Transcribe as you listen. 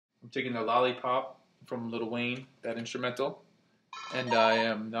taking the Lollipop from Lil Wayne, that instrumental, and I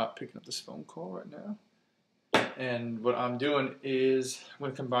am not picking up this phone call right now. And what I'm doing is I'm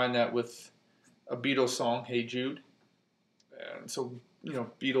going to combine that with a Beatles song, Hey Jude. And so, you know,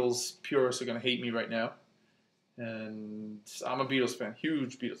 Beatles purists are going to hate me right now. And I'm a Beatles fan,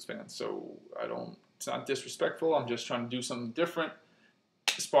 huge Beatles fan. So it's not disrespectful. I'm just trying to do something different,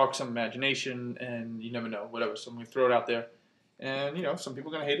 spark some imagination, and you never know, whatever. So I'm going to throw it out there. And, you know, some people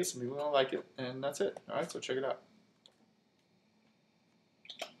are going to hate it, some people are going to like it, and that's it. All right, so check it out.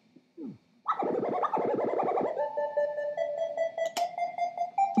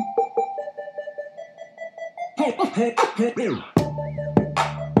 Hey, hey, hey.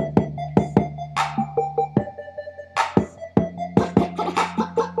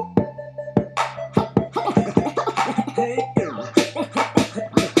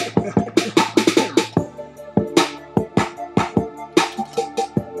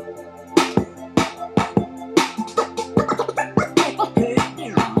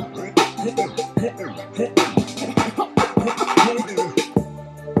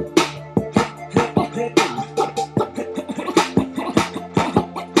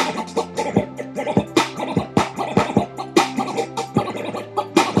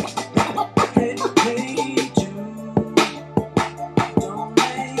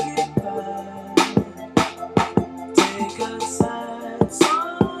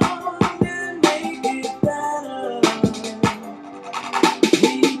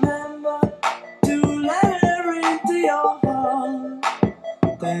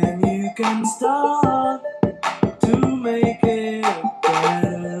 Then you can start to make it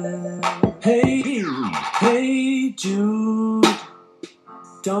better. Hey, hey Jude,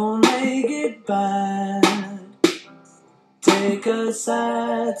 don't make it bad. Take a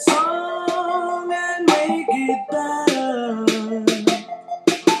sad song and make it better.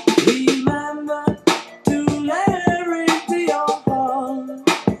 Remember to let her into your heart.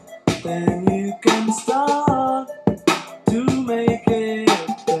 Then you can start to make it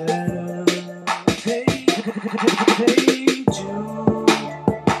better. Hey, hey Jude,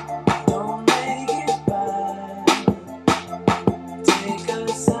 don't make it bad. Take a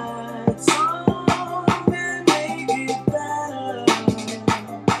sad song and make it better.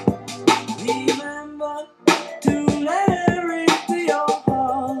 Remember to let her into your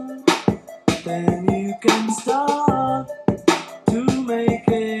heart. Then you can start to make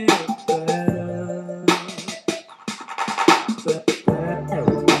it better.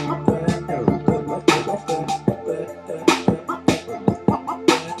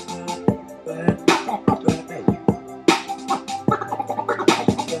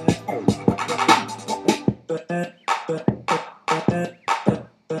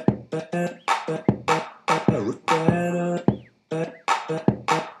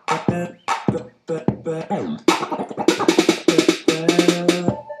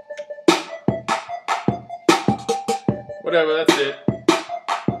 Whatever, that's it.